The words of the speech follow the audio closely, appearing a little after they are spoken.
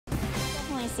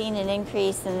definitely seen an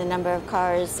increase in the number of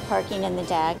cars parking in the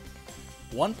deck.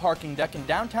 One parking deck in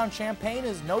downtown Champaign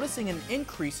is noticing an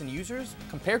increase in users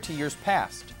compared to years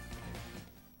past.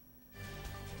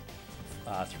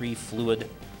 3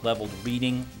 fluid-leveled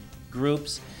reading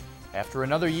groups. After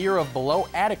another year of below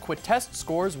adequate test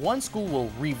scores, one school will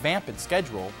revamp its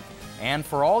schedule. And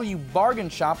for all you bargain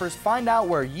shoppers, find out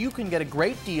where you can get a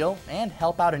great deal and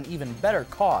help out an even better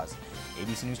cause.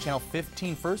 ABC News Channel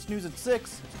 15 First News at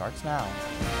 6 starts now.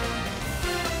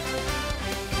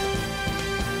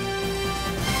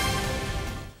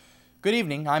 Good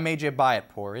evening, I'm AJ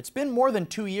Bayatpour. It's been more than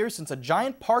 2 years since a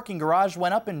giant parking garage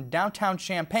went up in downtown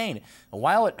Champaign. And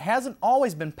while it hasn't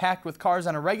always been packed with cars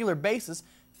on a regular basis,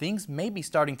 things may be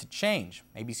starting to change.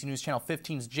 ABC News Channel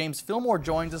 15's James Fillmore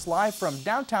joins us live from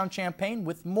downtown Champaign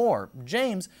with more.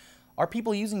 James, are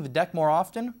people using the deck more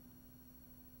often?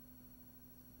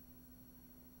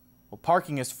 Well,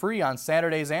 parking is free on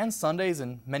Saturdays and Sundays,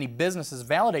 and many businesses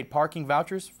validate parking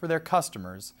vouchers for their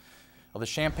customers. Well, the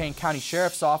Champaign County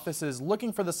Sheriff's Office is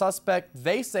looking for the suspect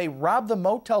they say robbed the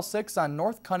Motel 6 on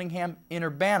North Cunningham in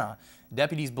Urbana.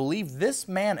 Deputies believe this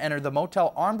man entered the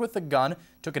motel armed with a gun,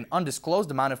 took an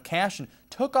undisclosed amount of cash, and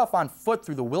took off on foot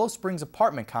through the Willow Springs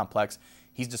apartment complex.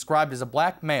 He's described as a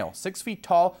black male, 6 feet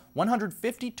tall,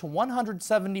 150 to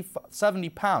 170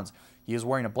 pounds. He is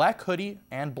wearing a black hoodie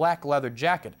and black leather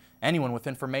jacket. Anyone with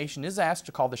information is asked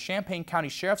to call the Champaign County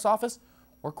Sheriff's Office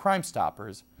or Crime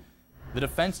Stoppers. The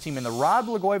defense team in the Rod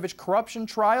Blagojevich corruption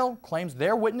trial claims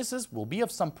their witnesses will be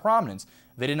of some prominence.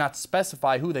 They did not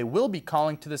specify who they will be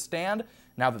calling to the stand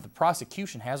now that the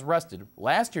prosecution has rested.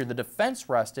 Last year, the defense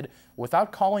rested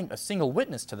without calling a single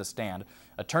witness to the stand.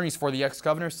 Attorneys for the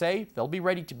ex-governor say they'll be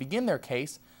ready to begin their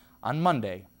case on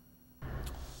Monday.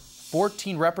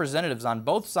 14 representatives on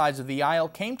both sides of the aisle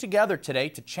came together today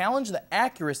to challenge the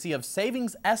accuracy of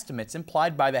savings estimates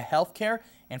implied by the Healthcare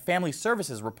and Family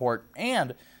Services report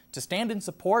and to stand in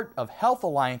support of Health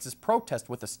Alliance's protest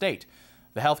with the state.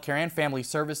 The Healthcare and Family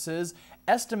Services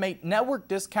estimate network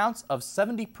discounts of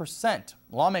 70%.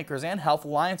 Lawmakers and Health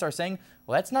Alliance are saying,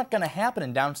 well, that's not going to happen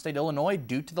in downstate Illinois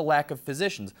due to the lack of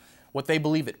physicians. What they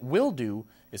believe it will do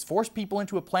is force people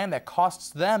into a plan that costs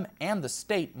them and the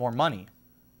state more money.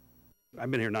 I've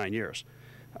been here 9 years.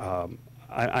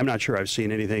 I'm not sure I've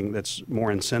seen anything that's more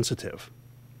insensitive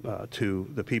to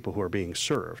the people who are being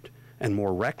served and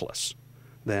more reckless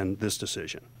than this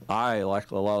decision. I,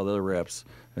 like a lot of the other reps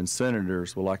and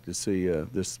senators, would like to see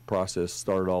this process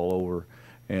start all over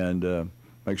and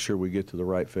make sure we get to the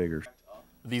right figures.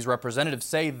 These representatives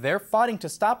say they're fighting to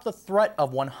stop the threat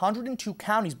of 102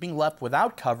 counties being left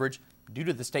without coverage due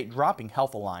to the state dropping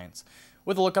Health Alliance.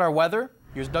 With a look at our weather,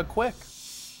 here's Doug Quick.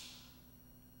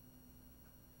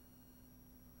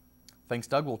 Thanks,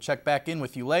 Doug. We'll check back in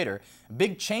with you later.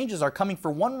 Big changes are coming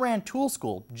for one Rantoul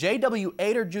school. J.W.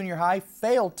 Ader Junior High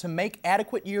failed to make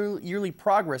adequate yearly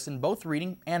progress in both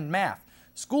reading and math.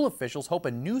 School officials hope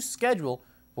a new schedule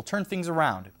will turn things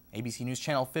around. ABC News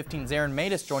Channel 15's Aaron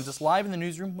Matus joins us live in the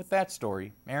newsroom with that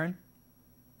story. Aaron?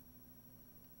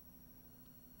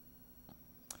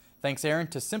 Thanks, Aaron.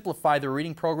 To simplify the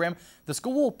reading program, the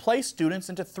school will place students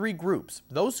into 3 groups: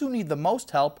 those who need the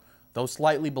most help, those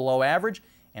slightly below average,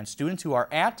 and students who are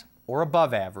at or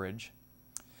above average.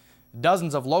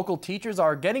 Dozens of local teachers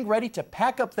are getting ready to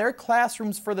pack up their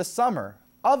classrooms for the summer,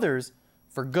 others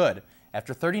for good.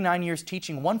 After 39 years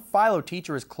teaching, one Philo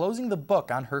teacher is closing the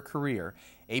book on her career.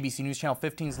 ABC News Channel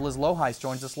 15's Liz Loheis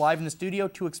joins us live in the studio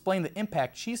to explain the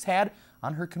impact she's had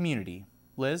on her community.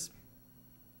 Liz?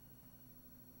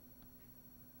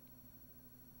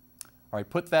 All right,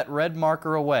 put that red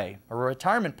marker away. A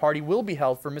retirement party will be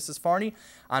held for Mrs. Farney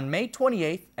on May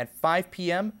 28th at 5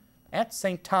 p.m. at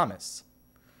St. Thomas.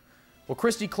 Well,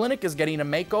 Christie Clinic is getting a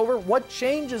makeover. What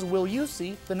changes will you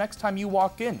see the next time you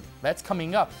walk in? That's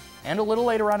coming up. And a little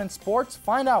later on in sports,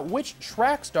 find out which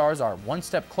track stars are one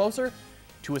step closer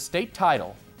to a state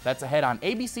title. That's ahead on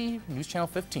ABC News Channel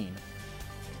 15.